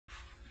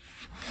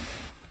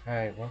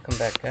Alright, welcome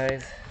back,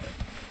 guys.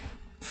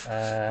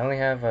 I only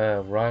have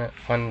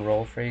one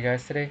roll for you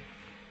guys today.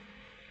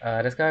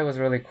 This guy was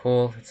really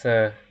cool. It's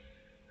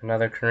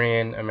another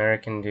Korean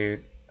American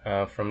dude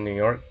from New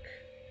York.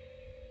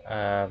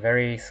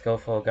 Very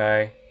skillful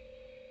guy.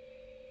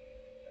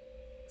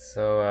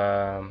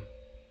 So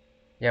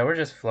yeah, we're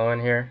just flowing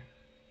here,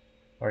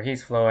 or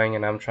he's flowing,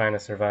 and I'm trying to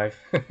survive.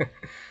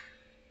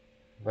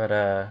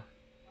 But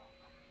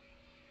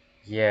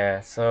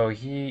yeah. So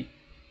he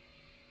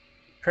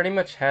pretty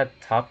much had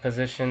top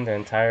position the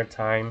entire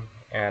time,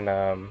 and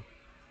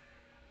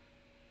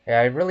yeah,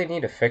 I really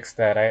need to fix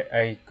that.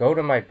 I go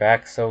to my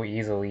back so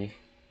easily.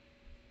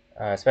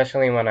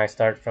 Especially when I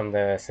start from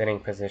the sitting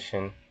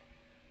position.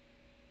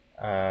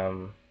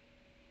 Um,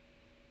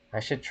 I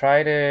should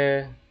try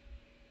to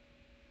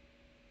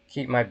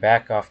keep my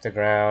back off the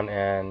ground,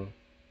 and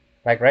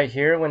like right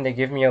here when they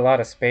give me a lot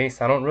of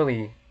space, I don't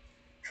really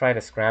try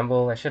to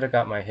scramble. I should have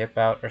got my hip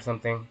out or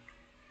something.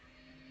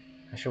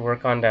 I should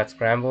work on that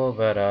scramble,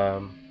 but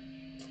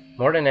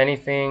more than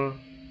anything,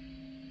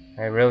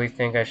 I really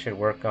think I should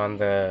work on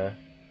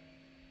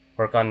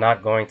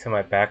not going to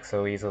my back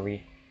so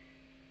easily.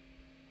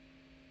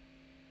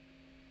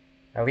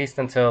 At least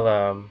until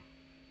I'm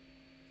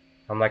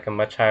like a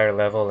much higher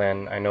level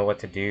and I know what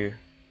to do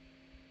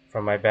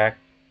from my back.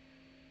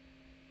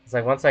 It's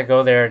like once I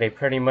go there, they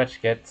pretty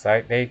much get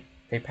side. They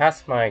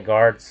pass my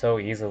guard so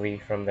easily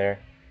from there.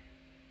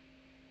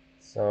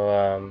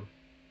 So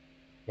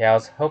yeah, I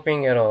was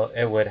hoping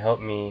it would help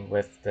me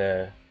with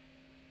the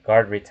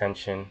guard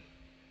retention,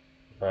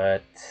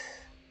 but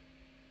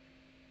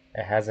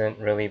it hasn't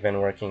really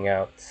been working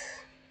out.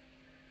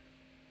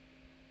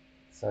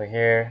 So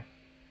here,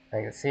 I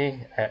can see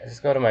I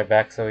just go to my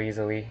back so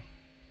easily,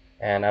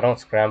 and I don't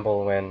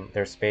scramble when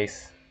there's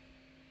space.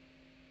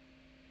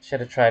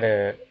 Should have tried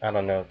to, I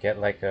don't know, get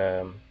like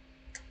a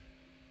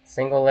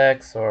single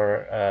X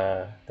or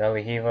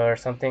Delihiva or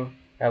something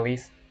at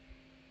least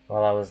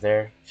while I was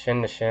there,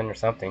 shin to shin or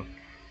something.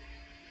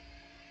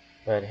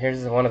 But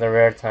here's one of the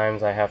rare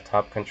times I have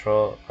top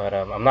control, but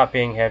I'm not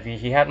being heavy.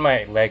 He had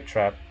my leg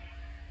trap.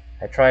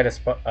 I tried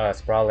to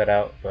sprawl it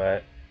out,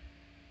 but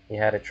he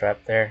had a trap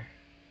there.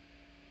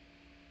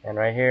 And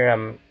right here,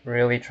 I'm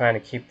really trying to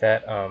keep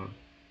that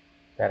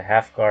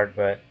half guard,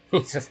 but he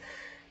just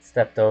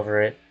stepped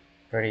over it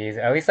pretty easy.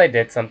 At least I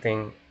did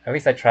something. At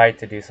least I tried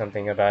to do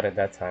something about it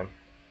that time.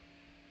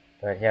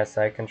 But he has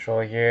side control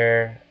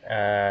here.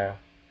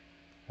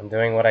 I'm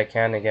doing what I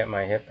can to get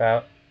my hip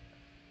out,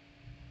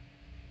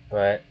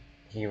 but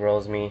he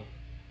rolls me.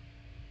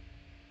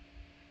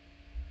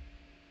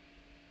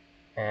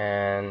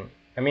 And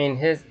I mean,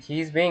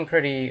 he's being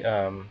pretty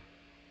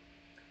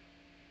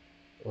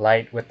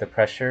light with the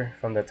pressure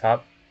from the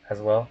top as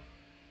well.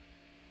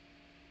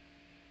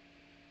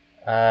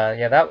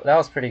 Yeah, that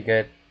was pretty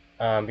good.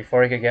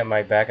 Before he could get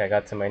my back, I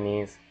got to my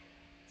knees.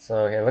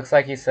 So it looks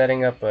like he's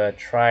setting up a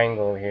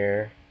triangle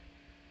here,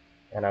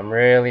 and I'm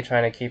really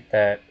trying to keep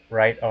that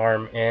right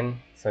arm in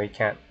so he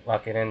can't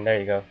lock it in. There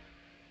you go.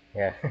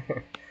 Yeah,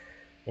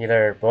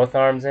 either both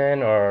arms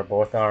in or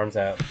both arms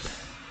out.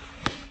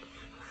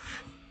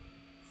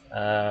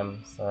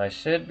 So I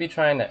should be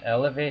trying to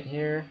elevate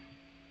here.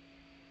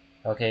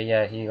 Okay,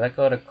 yeah, he let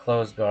go to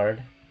close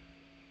guard.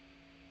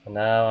 So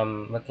now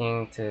I'm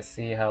looking to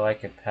see how I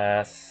could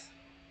pass,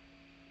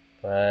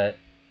 but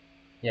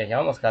yeah, he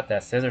almost got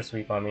that scissor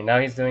sweep on me. Now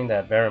he's doing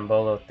that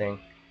berimbolo thing,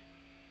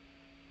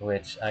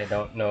 which I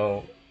don't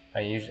know.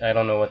 I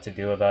don't know what to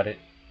do about it,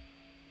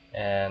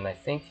 and I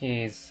think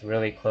he's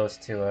really close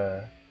to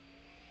a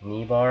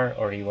knee bar,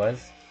 or he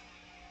was.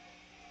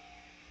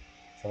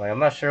 So like I'm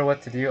not sure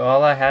what to do.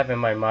 All I have in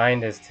my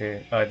mind is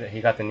to. Oh,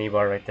 he got the knee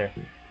bar right there.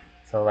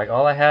 So like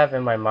all I have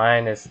in my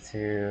mind is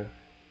to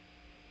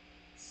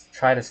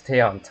try to stay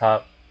on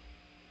top.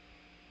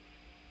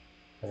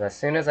 Because as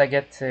soon as I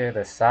get to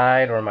the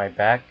side or my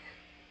back,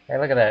 hey,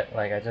 look at that!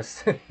 Like I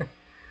just, I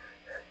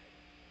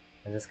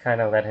just kind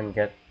of let him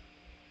get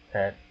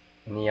that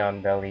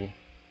neon belly.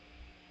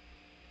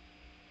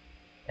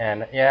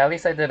 And yeah, at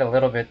least I did a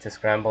little bit to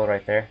scramble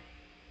right there.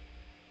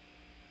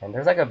 And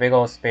there's like a big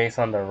old space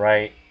on the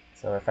right.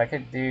 So if I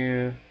could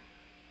do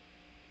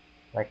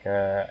like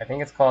I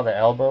think it's called the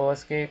elbow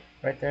escape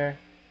right there.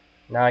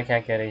 Now I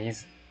can't get it.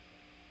 He's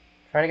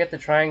trying to get the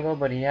triangle,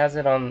 but he has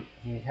it on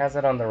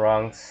the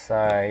wrong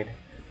side.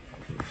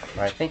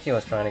 Or I think he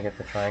was trying to get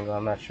the triangle.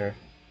 I'm not sure.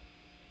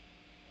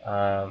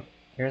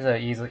 Here's a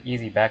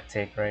easy back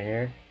take right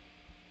here.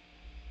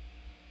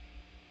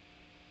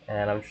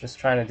 And I'm just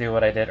trying to do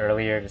what I did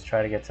earlier, just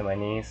try to get to my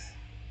knees.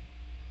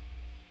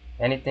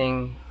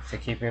 Anything to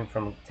keep him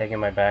from taking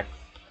my back.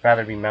 I'd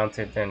rather be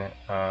mounted than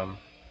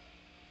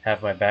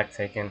have my back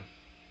taken.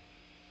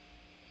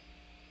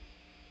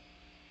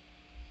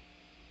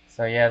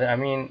 So yeah, I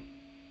mean,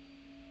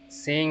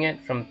 seeing it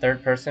from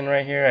third person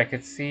right here, I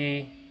could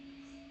see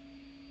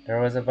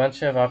there was a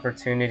bunch of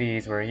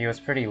opportunities where he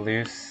was pretty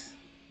loose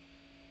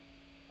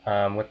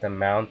with the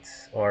mount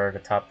or the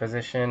top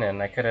position,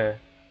 and I could have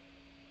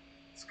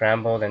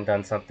scrambled and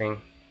done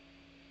something.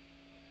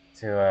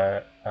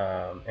 to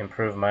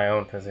improve my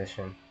own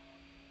position.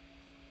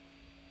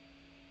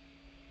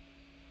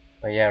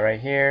 But yeah, right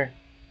here.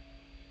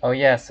 Oh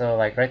yeah, so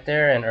like right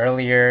there and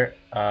earlier,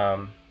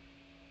 I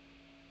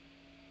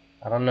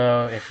don't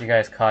know if you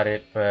guys caught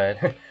it, but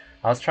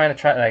I was trying to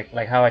try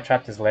like how I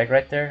trapped his leg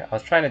right there. I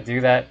was trying to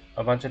do that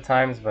a bunch of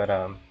times, but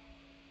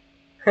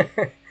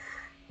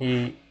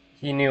he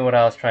he knew what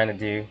I was trying to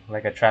do,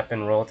 like a trap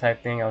and roll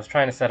type thing. I was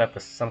trying to set up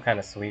some kind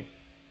of sweep,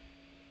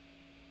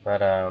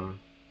 but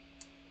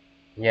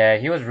yeah,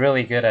 he was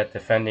really good at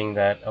defending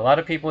that. A lot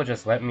of people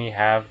just let me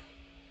have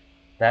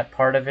that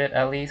part of it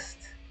at least.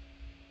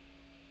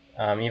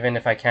 Even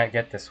if I can't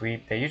get the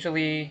sweep, they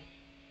usually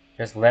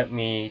just let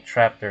me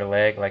trap their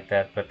leg like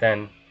that. But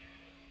then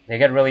they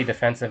get really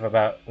defensive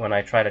about when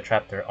I try to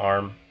trap their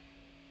arm.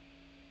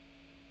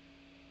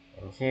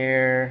 And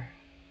here,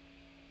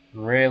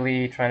 I'm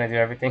really trying to do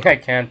everything I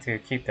can to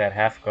keep that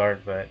half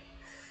guard, but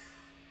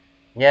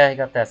yeah, he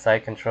got that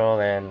side control,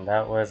 and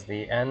that was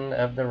the end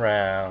of the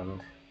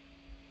round.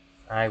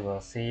 I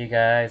will see you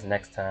guys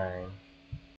next time.